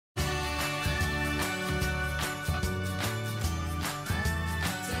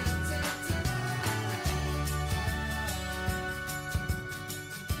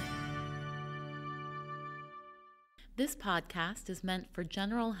This podcast is meant for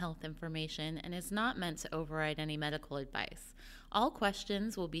general health information and is not meant to override any medical advice. All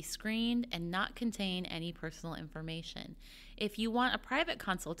questions will be screened and not contain any personal information. If you want a private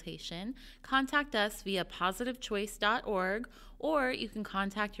consultation, contact us via positivechoice.org or you can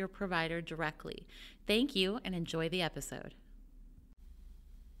contact your provider directly. Thank you and enjoy the episode.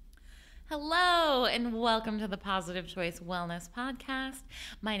 Hello and welcome to the Positive Choice Wellness Podcast.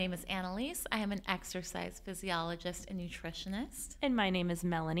 My name is Anneliese. I am an exercise physiologist and nutritionist. And my name is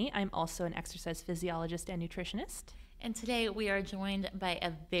Melanie. I'm also an exercise physiologist and nutritionist. And today we are joined by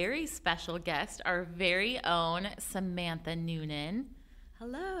a very special guest, our very own Samantha Noonan.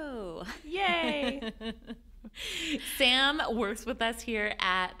 Hello. Yay. Sam works with us here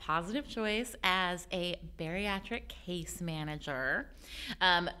at Positive Choice as a bariatric case manager.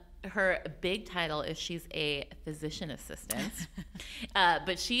 Her big title is she's a physician assistant,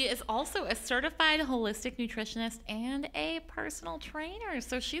 but she is also a certified holistic nutritionist and a personal trainer.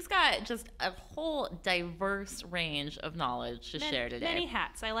 So she's got just a whole diverse range of knowledge to share today. Many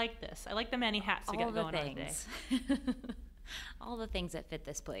hats. I like this. I like the many hats we got going on today. All the things that fit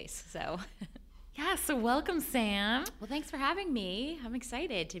this place. So, yeah, so welcome, Sam. well, thanks for having me. I'm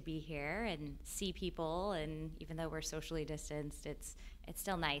excited to be here and see people. And even though we're socially distanced, it's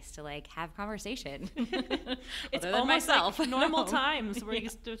still nice to have conversation. It's Other than almost myself. like normal times where you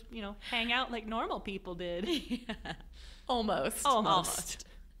used to, hang out like normal people did. Yeah. Almost.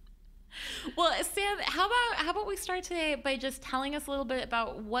 Well, Sam, how about we start today by just telling us a little bit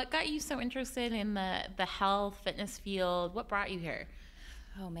about what got you so interested in the health fitness field? What brought you here?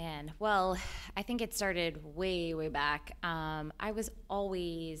 Oh, man. Well, I think it started way, way back. I was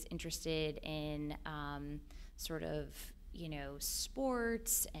always interested in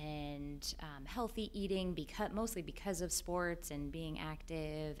sports and healthy eating, mostly because of sports and being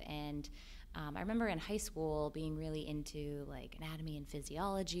active. And I remember in high school being really into anatomy and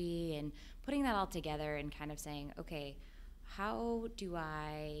physiology and putting that all together and kind of saying, okay, how do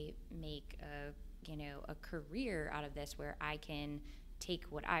I make a career out of this where I can take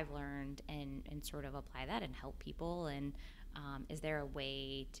what I've learned and sort of apply that and help people? And is there a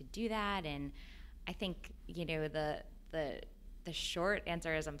way to do that? And I think, the short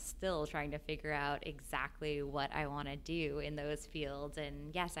answer is I'm still trying to figure out exactly what I want to do in those fields.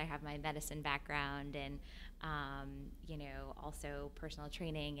 And yes, I have my medicine background and, also personal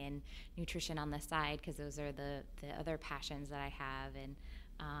training and nutrition on the side because those are the other passions that I have. And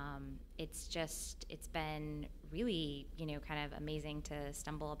it's been really, kind of amazing to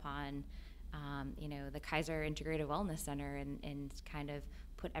stumble upon, the Kaiser Integrative Wellness Center and kind of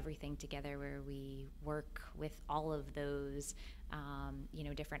put everything together where we work with all of those,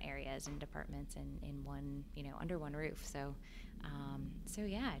 different areas and departments in one, under one roof. So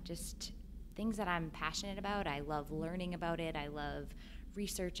yeah, just things that I'm passionate about. I love learning about it. I love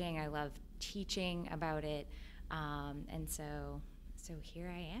researching. I love teaching about it. And so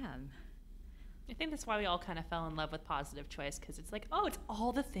here I am. I think that's why we all kind of fell in love with Positive Choice because it's like, oh, it's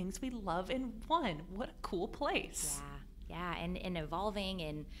all the things we love in one. What a cool place. Yeah, and evolving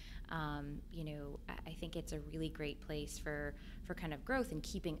and, I think it's a really great place for kind of growth and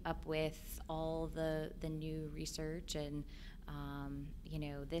keeping up with all the new research and,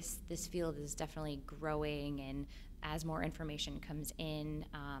 this field is definitely growing, and as more information comes in,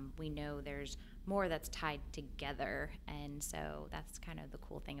 we know there's more that's tied together, and so that's kind of the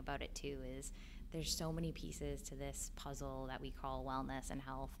cool thing about it too is there's so many pieces to this puzzle that we call wellness and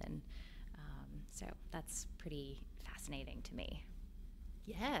health, and so that's pretty fascinating to me.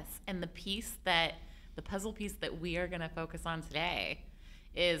 Yes, and the puzzle piece that we are going to focus on today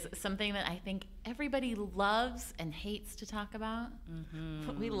is something that I think everybody loves and hates to talk about.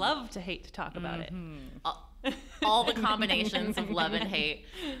 Mm-hmm. We love to hate to talk about it. All the combinations of love and hate,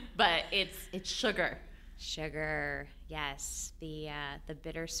 but it's sugar. Sugar, yes, the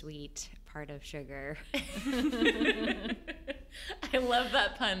bittersweet part of sugar. I love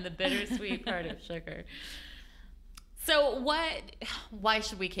that pun, the bittersweet part of sugar. So why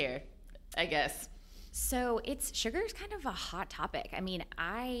should we care, I guess? So sugar is kind of a hot topic. I mean,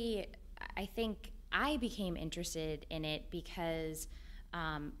 I think I became interested in it because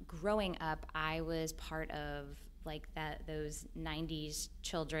growing up, I was part of those 90s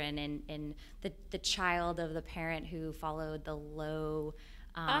children and the child of the parent who followed the low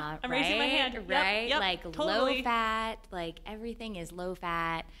I'm raising my hand. Right? Yep, totally. Low fat, everything is low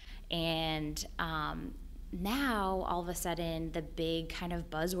fat. And now all of a sudden the big kind of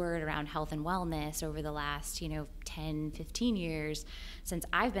buzzword around health and wellness over the last 10, 15 years since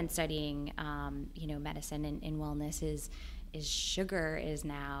I've been studying medicine and wellness is sugar is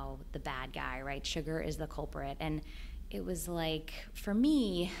now the bad guy, right? Sugar is the culprit. And it was like, for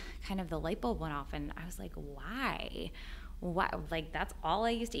me, kind of the light bulb went off, and I was like, why? Like, that's all I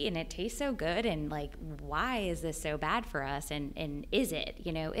used to eat, and it tastes so good, and like, why is this so bad for us? And is it,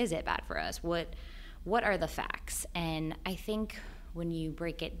 is it bad for us? What are the facts? And I think when you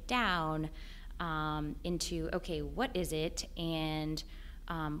break it down into, okay, what is it, and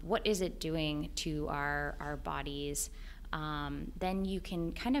what is it doing to our bodies, then you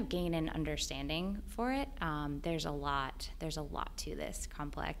can kind of gain an understanding for it. There's a lot to this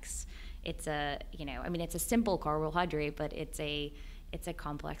complex. It's it's a simple carbohydrate, but it's a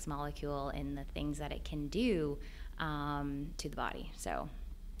complex molecule in the things that it can do to the body. So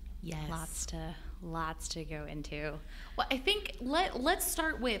Yes. Lots to go into. Well, I think let's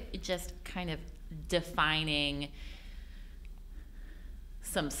start with just kind of defining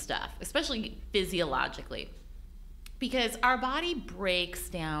some stuff, especially physiologically, because our body breaks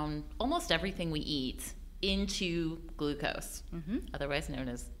down almost everything we eat into glucose, otherwise known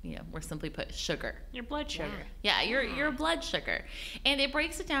as, more simply put, sugar. Your blood sugar. Yeah, your blood sugar. And it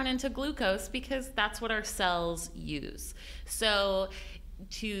breaks it down into glucose because that's what our cells use. So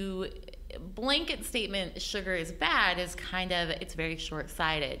to blanket statement sugar is bad is it's very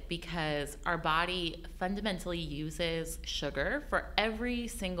short-sighted, because our body fundamentally uses sugar for every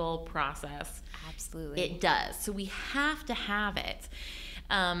single process. Absolutely. It does. So we have to have it.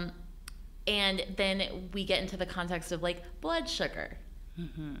 And then we get into the context of like blood sugar,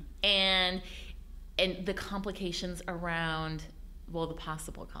 and the complications around, the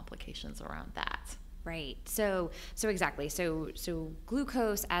possible complications around that. Right. So exactly. So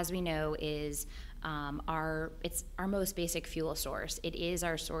glucose, as we know, is it's our most basic fuel source. It is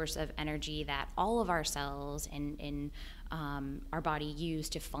our source of energy that all of our cells in our body use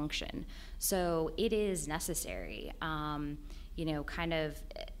to function. So it is necessary. Kind of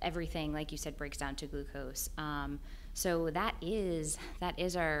everything, like you said, breaks down to glucose. So that is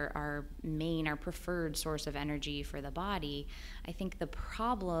our preferred source of energy for the body. I think the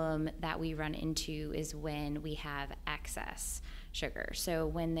problem that we run into is when we have excess sugar. So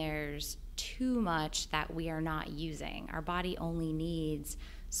when there's too much that we are not using, our body only needs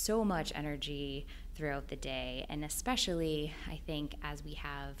so much energy throughout the day. And especially, I think, as we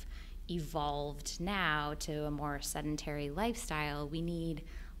have evolved now to a more sedentary lifestyle, we need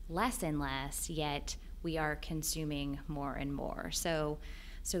less and less, yet we are consuming more and more. So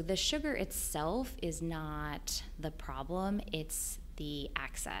the sugar itself is not the problem, it's the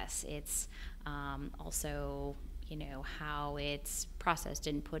access. It's also, how it's processed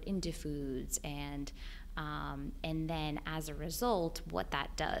and put into foods, and then as a result, what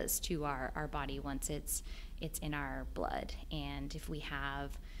that does to our body once it's in our blood. And if we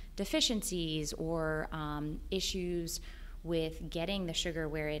have deficiencies or issues with getting the sugar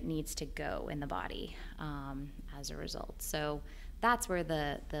where it needs to go in the body as a result. So that's where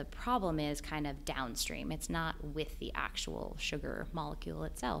the problem is, kind of downstream. It's not with the actual sugar molecule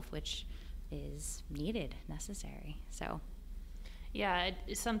itself, which is necessary. So yeah,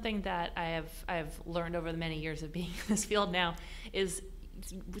 it's something that I've learned over the many years of being in this field now is,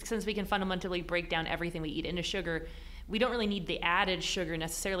 since we can fundamentally break down everything we eat into sugar, we don't really need the added sugar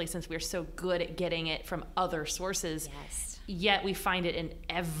necessarily, since we're so good at getting it from other sources. Yes. Yet we find it in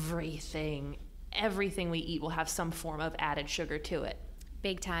everything. Everything we eat will have some form of added sugar to it.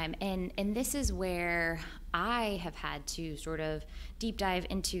 Big time. And this is where I have had to sort of deep dive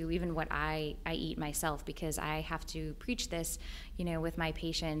into even what I eat myself, because I have to preach this, with my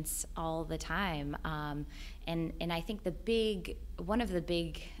patients all the time. And I think one of the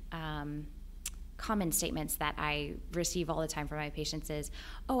big common statements that I receive all the time from my patients is,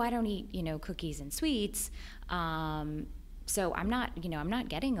 "Oh, I don't eat, cookies and sweets. So I'm not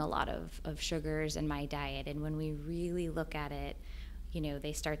getting a lot of sugars in my diet." And when we really look at it,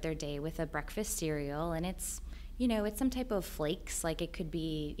 they start their day with a breakfast cereal, and it's some type of flakes, like it could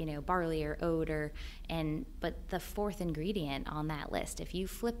be, barley or oat, but the fourth ingredient on that list, if you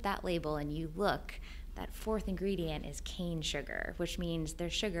flip that label and you look, that fourth ingredient is cane sugar, which means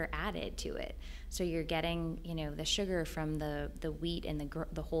there's sugar added to it. So you're getting, the sugar from the wheat and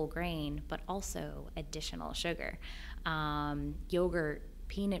the whole grain, but also additional sugar. Yogurt,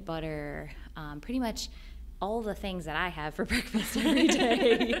 peanut butter, pretty much all the things that I have for breakfast every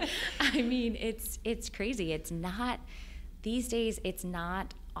day. I mean, it's crazy. It's not, these days, it's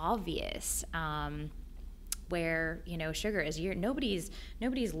not obvious where, sugar is. Nobody's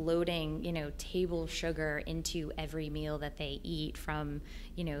loading, table sugar into every meal that they eat from,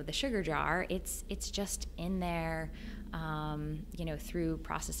 the sugar jar. It's just in there, through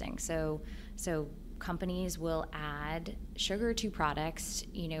processing. So companies will add sugar to products,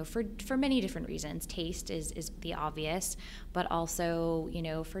 for many different reasons. Taste is the obvious, but also,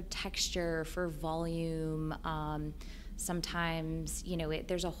 for texture, for volume. Sometimes,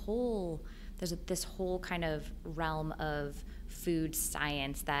 there's this whole kind of realm of food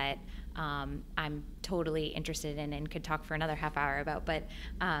science that I'm totally interested in and could talk for another half hour about, but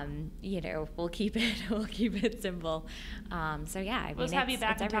we'll keep it simple. Let's have you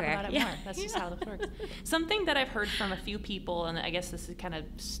back and talk about it more. That's just how this works. Something that I've heard from a few people, and I guess this is kind of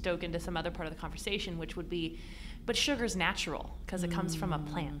stoke into some other part of the conversation, which would be, but sugar's natural because it comes from a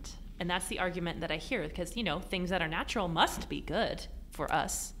plant. And that's the argument that I hear, because things that are natural must be good for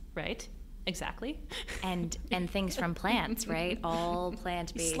us, right? Exactly. And things from plants, right? All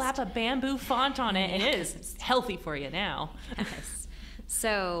plant-based. Slap a bamboo font on it, and it's healthy for you now. Yes.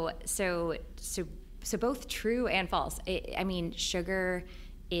 So both true and false. Sugar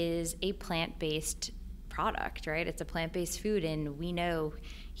is a plant-based product, right? It's a plant-based food, and we know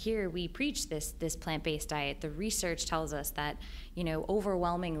here we preach this plant-based diet. The research tells us that,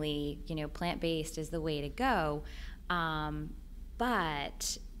 overwhelmingly, plant-based is the way to go.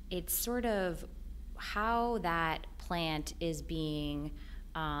 But it's sort of how that plant is being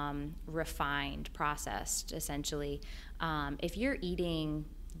refined, processed, essentially. If you're eating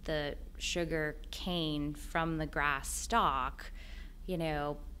the sugar cane from the grass stalk,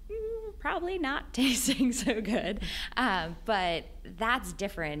 probably not tasting so good. But that's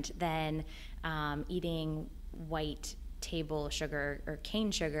different than eating white table sugar or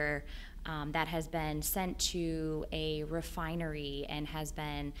cane sugar that has been sent to a refinery and has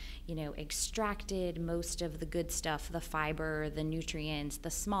been, extracted most of the good stuff, the fiber, the nutrients,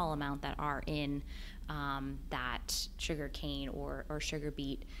 the small amount that are in that sugar cane or sugar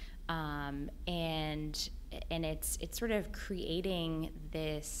beet. And it's sort of creating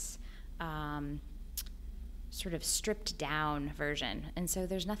this sort of stripped down version. And so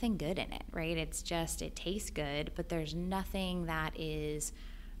there's nothing good in it, right? It's just, it tastes good, but there's nothing that is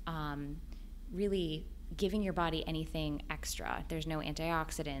really giving your body anything extra. There's no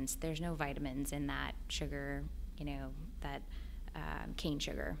antioxidants, there's no vitamins in that sugar, that cane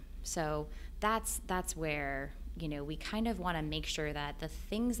sugar. So that's where, we kind of want to make sure that the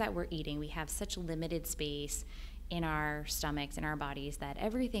things that we're eating, we have such limited space in our stomachs, in our bodies, that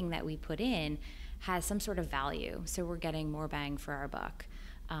everything that we put in has some sort of value. So we're getting more bang for our buck.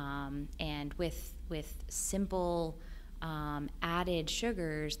 And with simple added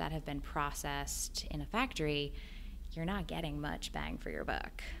sugars that have been processed in a factory, you're not getting much bang for your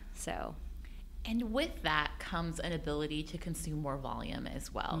buck. So, and with that comes an ability to consume more volume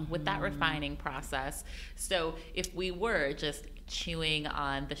as well, with that refining process. So if we were just chewing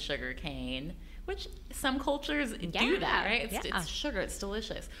on the sugar cane, which some cultures do that, right? It's sugar, it's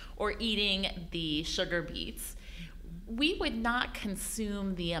delicious. Or eating the sugar beets, we would not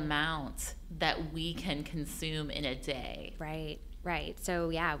consume the amount that we can consume in a day. Right.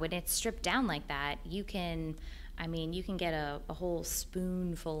 So when it's stripped down like that, you can get a whole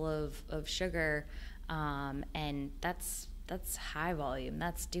spoonful of sugar, and that's high volume.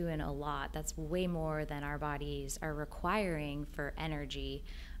 That's doing a lot. That's way more than our bodies are requiring for energy.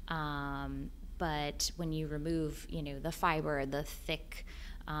 But when you remove, the fiber, the thick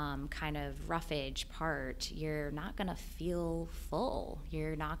kind of roughage part, you're not going to feel full.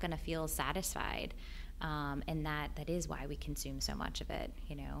 You're not going to feel satisfied. And that is why we consume so much of it,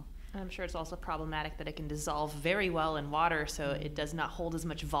 I'm sure it's also problematic that it can dissolve very well in water, so it does not hold as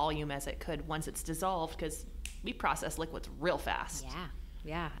much volume as it could once it's dissolved, because we process liquids real fast.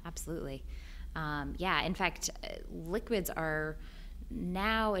 Yeah, absolutely. In fact, liquids are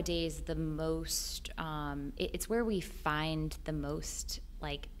nowadays the most, it's where we find the most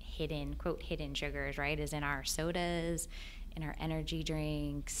hidden sugars, right, is in our sodas, in our energy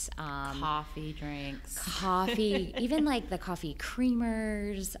drinks, coffee drinks, even the coffee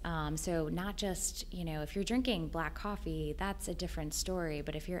creamers. So not just, if you're drinking black coffee, that's a different story.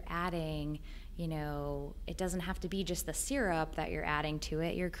 But if you're adding, it doesn't have to be just the syrup that you're adding to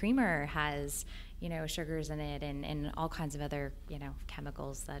it. Your creamer has, sugars in it and all kinds of other,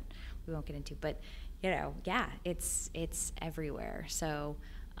 chemicals that we won't get into. But, it's everywhere. So,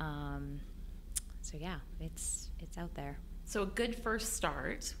 it's out there. So a good first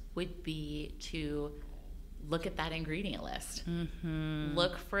start would be to look at that ingredient list.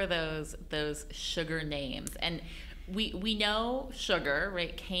 Look for those sugar names. And we know sugar,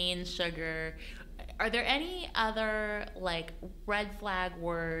 right? Cane sugar. Are there any other red flag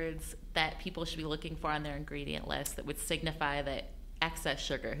words that people should be looking for on their ingredient list that would signify that excess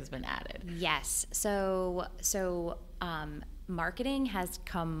sugar has been added? Yes. So marketing has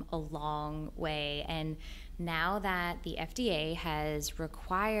come a long way, and now that the FDA has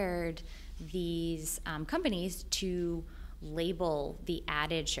required these companies to label the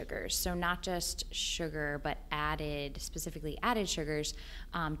added sugars, so not just sugar, but specifically added sugars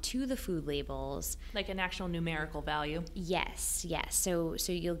to the food labels. Like an actual numerical value? Yes. So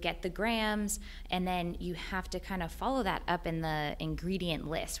you'll get the grams, and then you have to kind of follow that up in the ingredient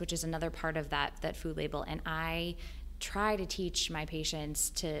list, which is another part of that food label. And I try to teach my patients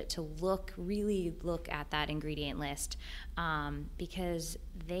to really look at that ingredient list, because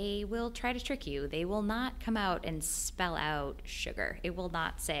they will try to trick you. They will not come out and spell out sugar. It will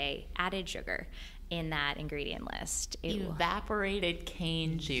not say added sugar in that ingredient list. Evaporated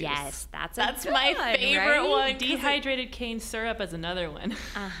cane juice. Yes, that's my favorite one. Dehydrated cane syrup is another one.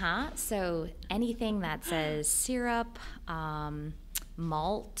 So anything that says syrup,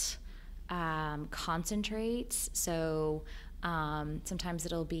 malt, concentrates. So sometimes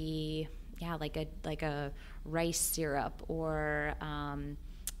it'll be like a rice syrup, or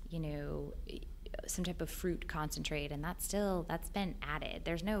some type of fruit concentrate, and that's been added.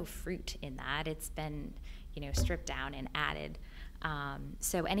 There's no fruit in that. It's been stripped down and added.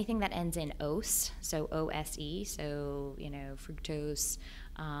 So anything that ends in ose, so OSE, so fructose,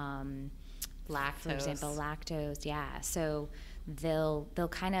 lactose, for example, lactose. Yeah. So they'll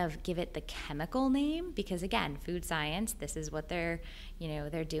kind of give it the chemical name, because again, food science, this is what they're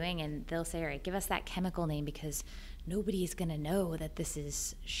doing, and they'll say, all right, give us that chemical name, because nobody's going to know that this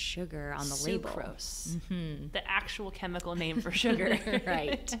is sugar on the label. Sucrose. Mm-hmm. The actual chemical name for sugar.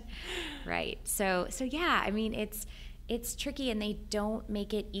 Right. So yeah, I mean, it's tricky, and they don't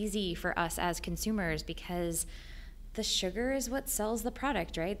make it easy for us as consumers, because the sugar is what sells the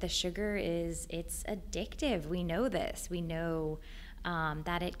product, right? The sugar it's addictive. We know this. We know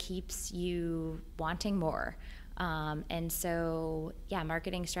that it keeps you wanting more. And so, yeah,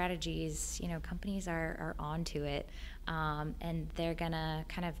 marketing strategies, companies are onto it, and they're gonna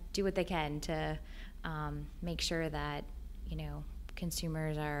kind of do what they can to make sure that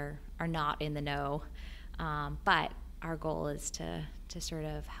consumers are not in the know. But our goal is to sort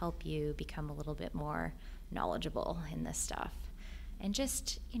of help you become a little bit more knowledgeable in this stuff, and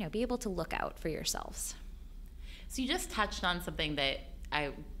just be able to look out for yourselves. So you just touched on something that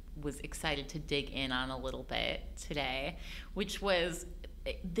I was excited to dig in on a little bit today, which was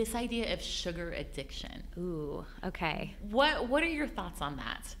this idea of sugar addiction. Ooh, okay. What are your thoughts on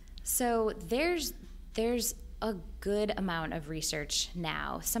that? So there's a good amount of research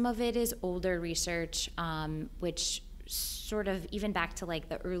now. Some of it is older research, which sort of even back to like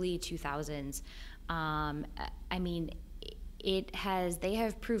the early 2000s. I mean, they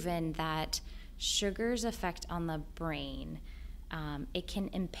have proven that sugar's effect on the brain, it can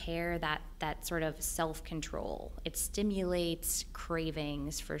impair that sort of self-control. It stimulates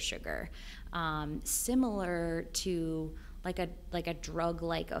cravings for sugar, similar to like a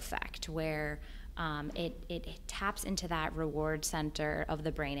drug-like effect, where it taps into that reward center of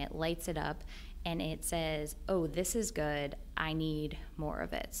the brain. It lights it up, and it says, oh, this is good, I need more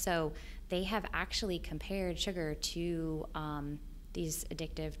of it. So they have actually compared sugar to these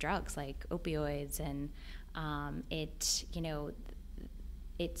addictive drugs like opioids, and it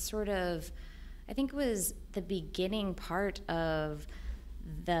sort of, I think it was the beginning part of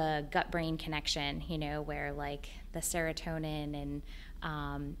the gut-brain connection, where like the serotonin, and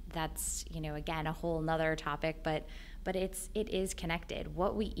that's, again, a whole nother topic, but it is connected.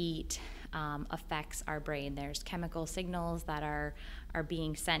 What we eat affects our brain. There's chemical signals that are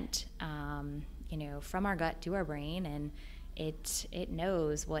being sent, from our gut to our brain, and it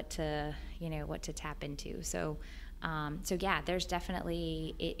knows what to tap into. So yeah, there's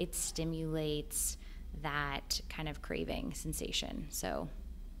definitely, it stimulates that kind of craving sensation. So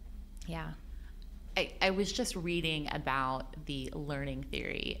yeah. I was just reading about the learning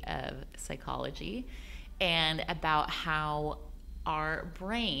theory of psychology, and about how our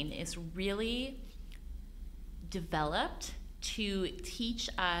brain is really developed to teach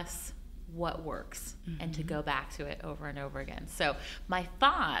us what works, mm-hmm. and to go back to it over and over again. So my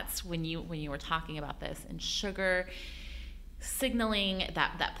thoughts when you were talking about this, and sugar signaling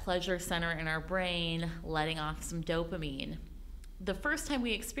that pleasure center in our brain, letting off some dopamine, the first time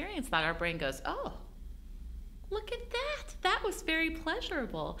we experience that, our brain goes, oh, look at that, that was very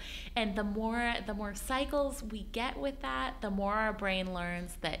pleasurable. And the more cycles we get with that, the more our brain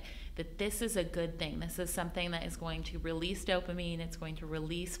learns that this is a good thing. This is something that is going to release dopamine. It's going to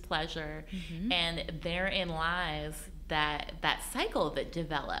release pleasure. Mm-hmm. And therein lies that cycle that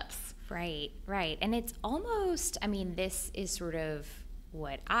develops. Right. And it's almost, I mean, this is sort of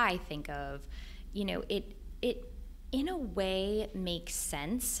what I think of, it in a way makes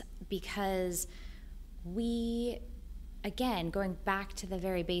sense because again, going back to the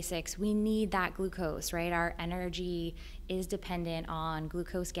very basics, we need that glucose, right? Our energy is dependent on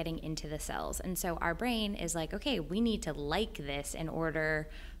glucose getting into the cells. And so our brain is like, okay, we need to like this in order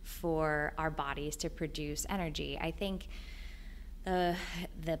for our bodies to produce energy. I think the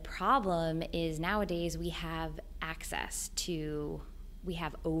problem is nowadays we have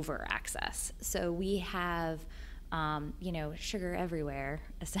over access. So we have sugar everywhere,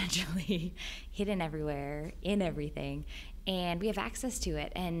 essentially, hidden everywhere, in everything, and we have access to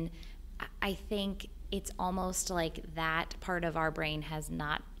it. And I think it's almost like that part of our brain has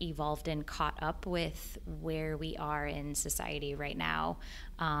not evolved and caught up with where we are in society right now,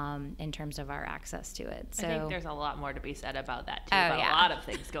 in terms of our access to it. So I think there's a lot more to be said about that too. Oh, about yeah. a lot of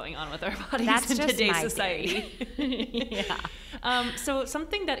things going on with our bodies That's in just today's my society. Yeah. So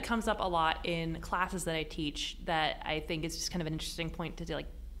something that comes up a lot in classes that I teach that I think is just kind of an interesting point to like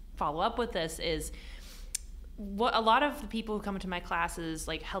follow up with this is what a lot of the people who come into my classes,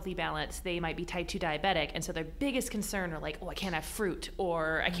 like Healthy Balance, they might be type 2 diabetic, and so their biggest concern are like, oh, I can't have fruit,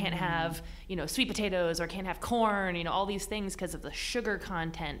 or I can't have, sweet potatoes, or I can't have corn, all these things because of the sugar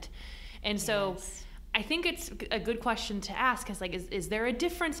content. And so Yes. I think it's a good question to ask is there a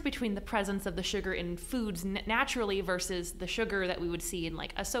difference between the presence of the sugar in foods naturally versus the sugar that we would see in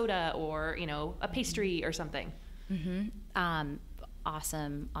like a soda or, a pastry or something? Mm-hmm.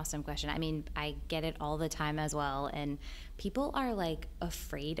 Awesome question. I mean, I get it all the time as well. And people are like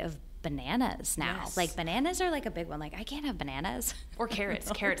afraid of bananas now. Yes. Like bananas are like a big one. Like I can't have bananas. Or carrots.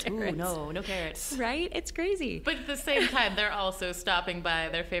 No Carrots. carrots. Ooh, no carrots. Right? It's crazy. But at the same time, they're also stopping by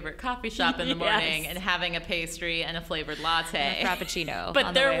their favorite coffee shop in the morning Yes. and having a pastry and a flavored latte. And a frappuccino. But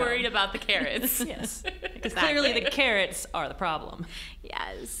on the they're way worried home. about the carrots. Yes. Because Exactly. clearly the carrots are the problem.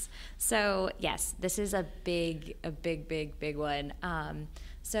 Yes. So yes, this is a big one.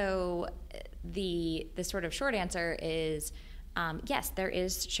 So the sort of short answer is yes, there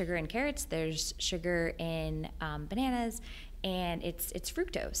is sugar in carrots. There's sugar in bananas, and it's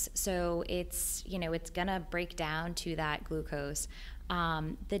fructose. So it's it's gonna break down to that glucose.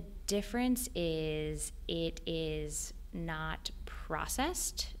 The difference is it is not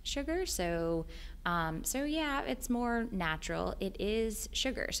processed sugar. So yeah, it's more natural. It is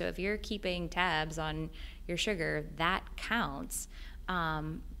sugar. So if you're keeping tabs on your sugar, that counts.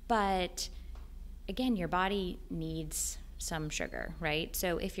 But again, your body needs some sugar, right?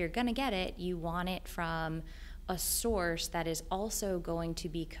 So if you're going to get it, you want it from a source that is also going to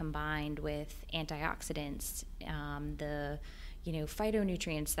be combined with antioxidants, the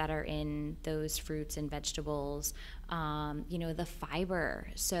phytonutrients that are in those fruits and vegetables, the fiber.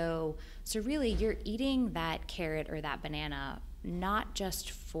 So really you're eating that carrot or that banana not just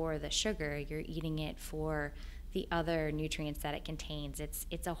for the sugar, you're eating it for the other nutrients that it contains.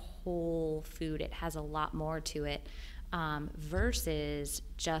 It's a whole food. It has a lot more to it, versus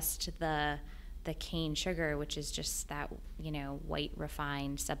just the cane sugar, which is just that white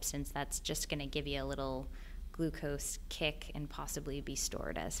refined substance that's just going to give you a little glucose kick and possibly be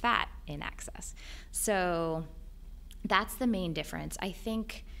stored as fat in excess. So that's the main difference. I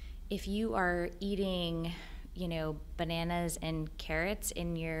think if you are eating bananas and carrots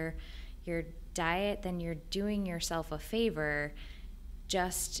in your diet, then you're doing yourself a favor.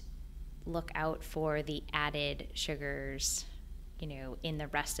 Just look out for the added sugars, in the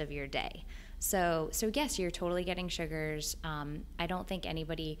rest of your day. So yes, you're totally getting sugars. I don't think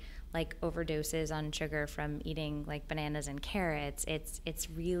anybody like overdoses on sugar from eating like bananas and carrots. It's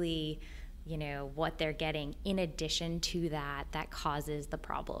really, what they're getting in addition to that causes the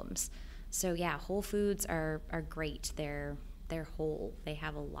problems. So yeah, whole foods are great. They're whole. They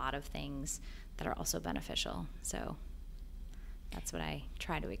have a lot of things that are also beneficial. So that's what I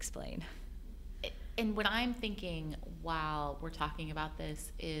try to explain. And what I'm thinking while we're talking about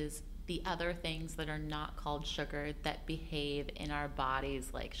this is the other things that are not called sugar that behave in our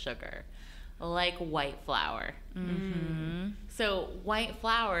bodies like sugar, like white flour. Mm-hmm. So white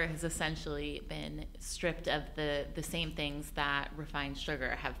flour has essentially been stripped of the same things that refined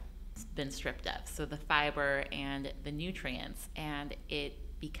sugar have been stripped of. So the fiber and the nutrients, and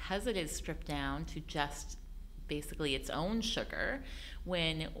because it is stripped down to just basically its own sugar,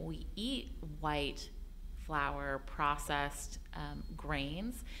 when we eat white flour processed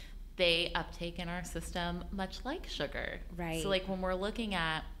grains, they uptake in our system much like sugar. Right. So like when we're looking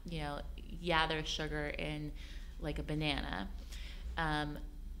at, there's sugar in like a banana,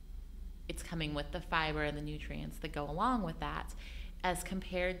 it's coming with the fiber and the nutrients that go along with that, as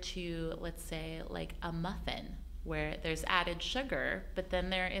compared to, let's say, like a muffin, where there's added sugar, but then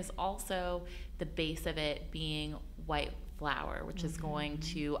there is also the base of it being white flour, which is going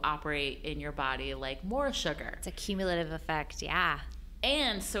to operate in your body like more sugar. It's a cumulative effect, yeah.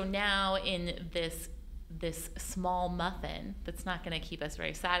 And so now in this small muffin that's not going to keep us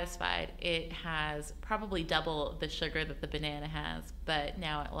very satisfied, it has probably double the sugar that the banana has, but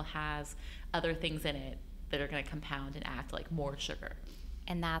now it will has other things in it that are going to compound and act like more sugar.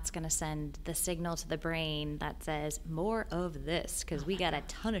 And that's going to send the signal to the brain that says more of this, because we got a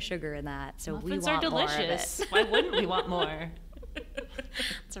ton of sugar in that, so Muffins we want are delicious. more of it. Why wouldn't we want more?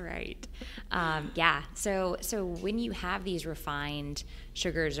 That's right. Yeah. So when you have these refined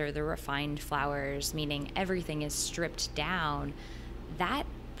sugars or the refined flours, meaning everything is stripped down, that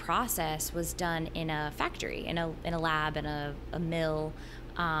process was done in a factory, in a lab, in a mill.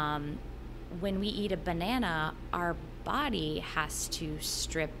 When we eat a banana, our body has to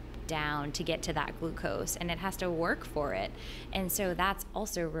strip down to get to that glucose, and it has to work for it. And so that's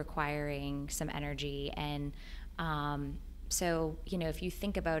also requiring some energy. And so, if you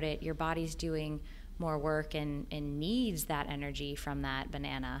think about it, your body's doing more work and needs that energy from that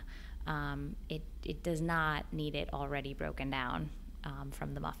banana. It does not need it already broken down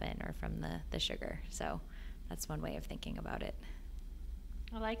from the muffin or from the sugar. So that's one way of thinking about it.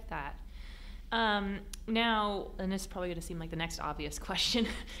 I like that. Now, and this is probably going to seem like the next obvious question,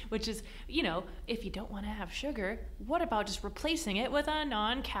 which is, if you don't want to have sugar, what about just replacing it with a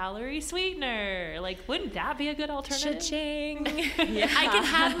non-calorie sweetener? Like, wouldn't that be a good alternative? Cha-ching. Yeah. I can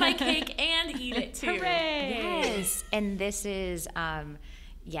have my cake and eat it too. Hooray! Yes. And this is,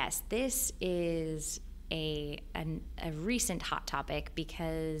 this is a recent hot topic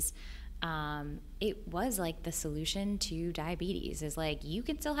because it was like the solution to diabetes is like, you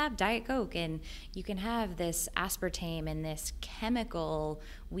can still have Diet Coke and you can have this aspartame and this chemical.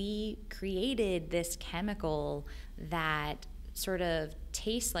 We created this chemical that sort of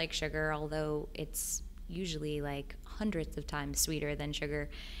tastes like sugar, although it's usually like hundreds of times sweeter than sugar.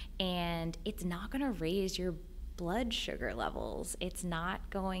 And it's not going to raise your blood sugar levels. It's not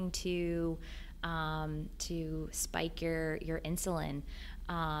going to spike your insulin.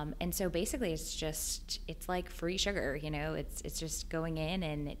 And so basically it's like free sugar, it's just going in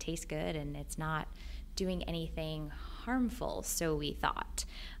and it tastes good and it's not doing anything harmful. So we thought,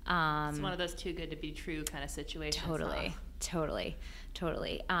 it's one of those too good to be true kind of situations. Totally.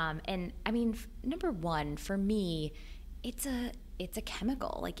 And I mean, number one, for me, it's a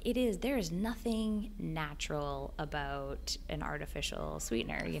chemical. Like there is nothing natural about an artificial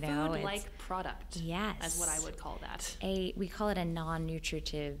sweetener, Food-like product. Yes. That's what I would call that. We call it a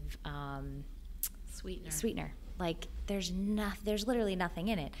non-nutritive sweetener. Like there's literally nothing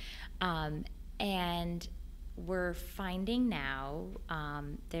in it. And we're finding now,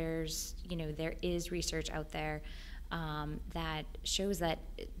 there is research out there that shows that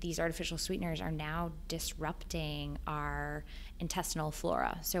these artificial sweeteners are now disrupting our intestinal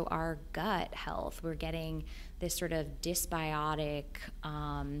flora. So our gut health, we're getting this sort of dysbiotic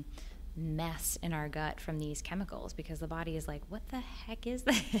mess in our gut from these chemicals because the body is like, what the heck is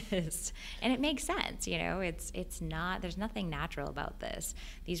this? And it makes sense, it's not, there's nothing natural about this.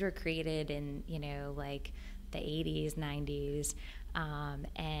 These were created in, like the 80s, 90s,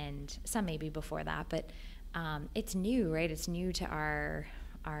 and some maybe before that, but it's new, right? It's new to our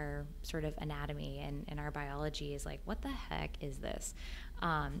sort of anatomy and our biology is like, what the heck is this?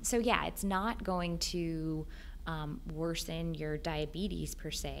 So yeah, it's not going to worsen your diabetes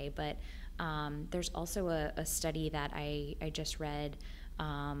per se, but there's also a study that I just read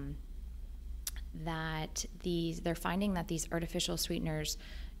that they're finding that these artificial sweeteners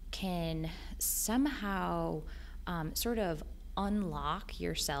can somehow sort of unlock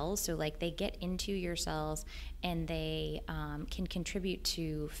your cells. So like they get into your cells and they can contribute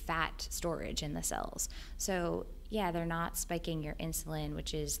to fat storage in the cells. So yeah, they're not spiking your insulin,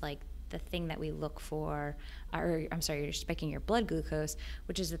 which is like the thing that we look for, or I'm sorry, you're spiking your blood glucose,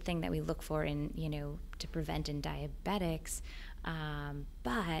 which is the thing that we look for in, to prevent in diabetics.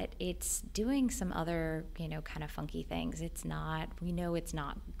 But it's doing some other, kind of funky things. We know it's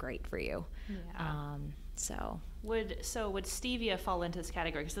not great for you. Yeah. Would stevia fall into this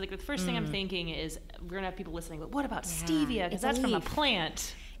category? Because the first thing I'm thinking is we're gonna have people listening, but what about stevia? Because that's from a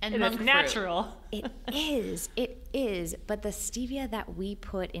plant and it's natural. It is. But the stevia that we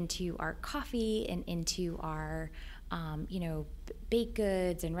put into our coffee and into our, baked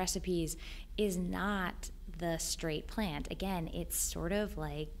goods and recipes is not the straight plant. Again, it's sort of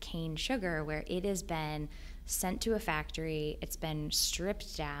like cane sugar, where it has been sent to a factory, it's been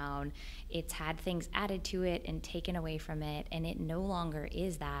stripped down, it's had things added to it and taken away from it, and it no longer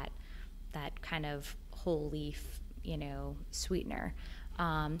is that kind of whole leaf, sweetener.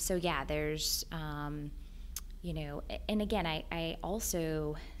 So yeah, there's And again, I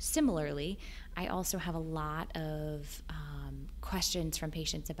also, similarly, I also have a lot of questions from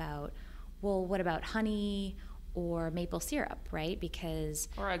patients about, well, what about honey or maple syrup, right? Because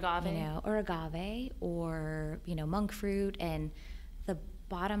or agave, or monk fruit, and the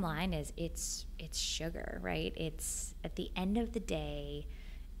bottom line is it's sugar, right? It's, at the end of the day,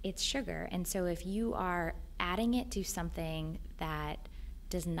 it's sugar. And so if you are adding it to something that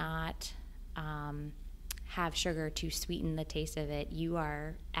does not have sugar to sweeten the taste of it, you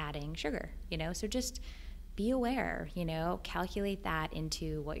are adding sugar, so just be aware, calculate that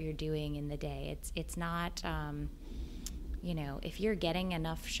into what you're doing in the day. It's not, if you're getting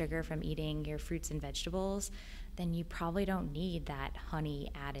enough sugar from eating your fruits and vegetables, then you probably don't need that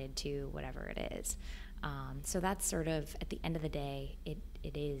honey added to whatever it is. So that's sort of, at the end of the day, it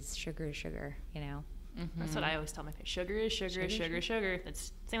is sugar is sugar, Mm-hmm. That's what I always tell my patients. Sugar is sugar is sugar is sugar.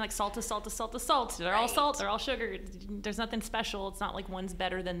 It's same like salt is salt is salt is salt. They're all salt. They're all sugar. There's nothing special. It's not like one's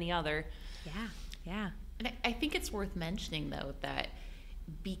better than the other. Yeah. And I think it's worth mentioning, though, that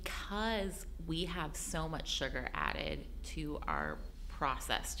because we have so much sugar added to our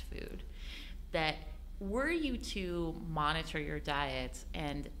processed food, that were you to monitor your diet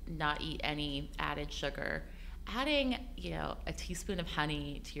and not eat any added sugar, adding, a teaspoon of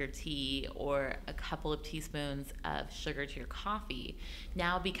honey to your tea or a couple of teaspoons of sugar to your coffee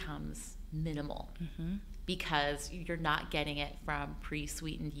now becomes minimal. Mm-hmm. Because you're not getting it from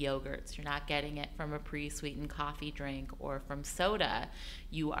pre-sweetened yogurts, you're not getting it from a pre-sweetened coffee drink or from soda.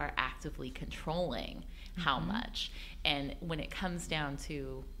 You are actively controlling how much. And when it comes down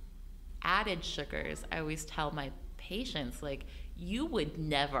to added sugars, I always tell my patients, like, you would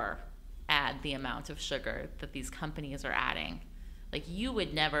never add the amount of sugar that these companies are adding. Like, you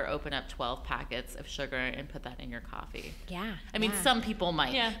would never open up 12 packets of sugar and put that in your coffee. Yeah. I mean, some people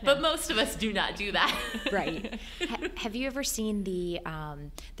might, but most of us do not do that. Right. Have you ever seen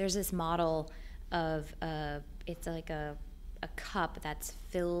there's this model of, it's like a cup that's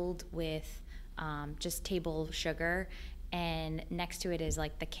filled with just table sugar, and next to it is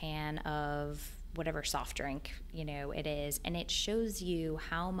like the can of whatever soft drink, it is. And it shows you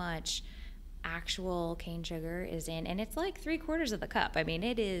how much actual cane sugar is in, and it's like 3/4 of the cup. I mean,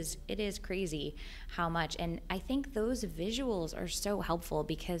 it is crazy how much. And I think those visuals are so helpful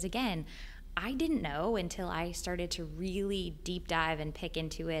because, again, I didn't know until I started to really deep dive and pick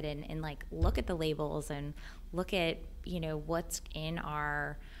into it and like look at the labels and look at what's in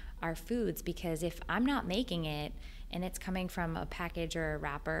our foods, because if I'm not making it and it's coming from a package or a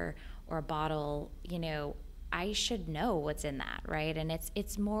wrapper or a bottle, I should know what's in that, right? And it's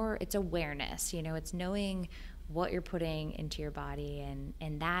awareness, it's knowing what you're putting into your body,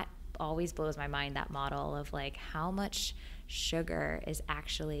 and that always blows my mind, that model of like how much sugar is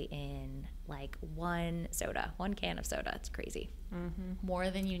actually in like one can of soda. It's crazy. Mm-hmm. More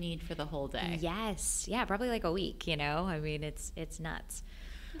than you need for the whole day. Yes. Yeah, probably like a week, I mean, it's nuts.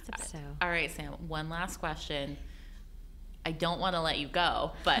 So. All right, Sam, one last question. I don't want to let you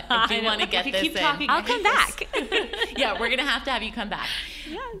go, but I do want to get this in. I'll come back. Yeah, we're going to have you come back.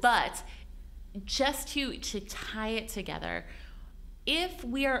 Yes. But just to tie it together, if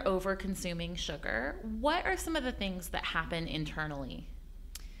we are over consuming sugar, what are some of the things that happen internally?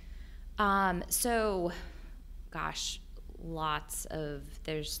 So, gosh,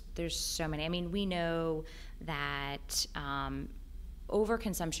 there's so many. I mean, we know that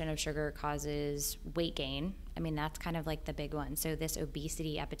overconsumption of sugar causes weight gain. I mean, that's kind of like the big one. So this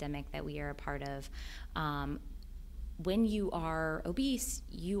obesity epidemic that we are a part of, when you are obese,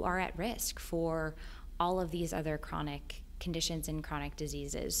 you are at risk for all of these other chronic conditions and chronic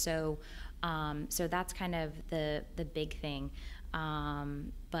diseases. So that's kind of the big thing.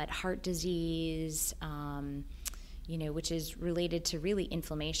 But heart disease, which is related to really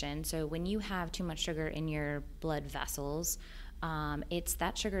inflammation. So when you have too much sugar in your blood vessels, it's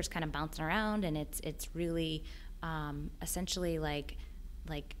that sugar is kind of bouncing around, and it's really essentially like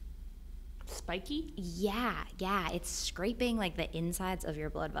spiky. Yeah, it's scraping like the insides of your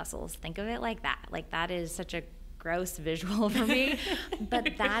blood vessels. Think of it like that. Like, that is such a gross visual for me,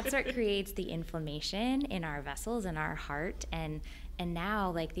 but that's what creates the inflammation in our vessels and our heart. And now,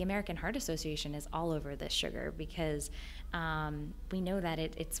 like, the American Heart Association is all over this sugar because we know that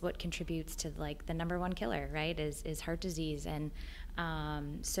it's what contributes to like the number one killer, right, is heart disease. And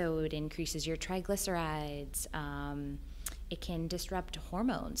so it increases your triglycerides. It can disrupt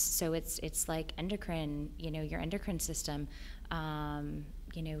hormones. So it's like endocrine, your endocrine system.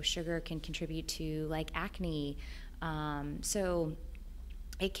 Sugar can contribute to like acne. So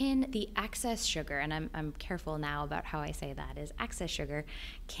the excess sugar, and I'm careful now about how I say that, is excess sugar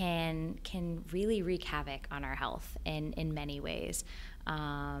can really wreak havoc on our health in many ways.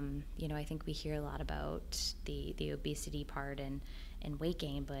 I think we hear a lot about the obesity part and weight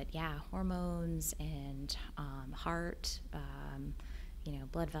gain, but yeah, hormones and heart,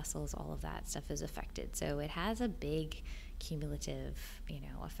 blood vessels, all of that stuff is affected. So it has a big cumulative,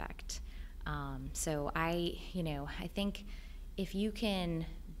 effect. So I think if you can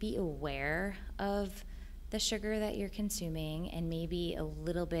be aware of the sugar that you're consuming and maybe a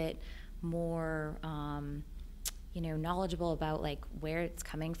little bit more, knowledgeable about like where it's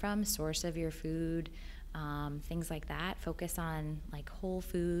coming from, source of your food, things like that. Focus on like whole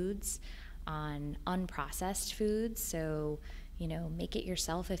foods, on unprocessed foods. So, make it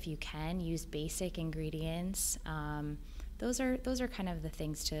yourself if you can. Use basic ingredients. Those are kind of the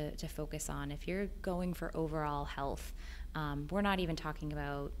things to focus on if you're going for overall health. We're not even talking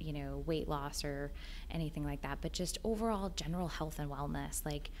about, weight loss or anything like that, but just overall general health and wellness.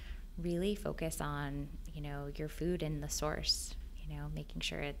 Like really focus on, your food and the source, making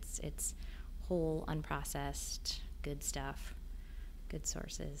sure it's whole, unprocessed, good stuff, good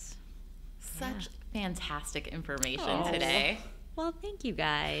sources. Such fantastic information today. Well, thank you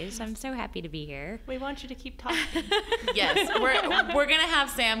guys. I'm so happy to be here. We want you to keep talking. Yes, we're gonna have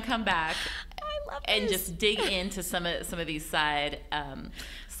Sam come back and this. just dig into some of these side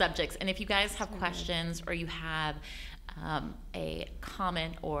subjects. And if you guys have questions or you have a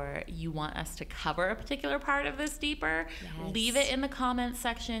comment or you want us to cover a particular part of this deeper, leave it in the comments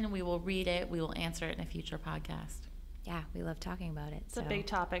section. We will read it. We will answer it in a future podcast. Yeah, we love talking about it. It's a big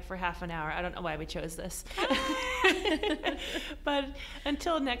topic for half an hour. I don't know why we chose this. But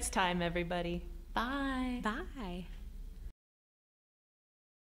until next time, everybody. Bye. Bye.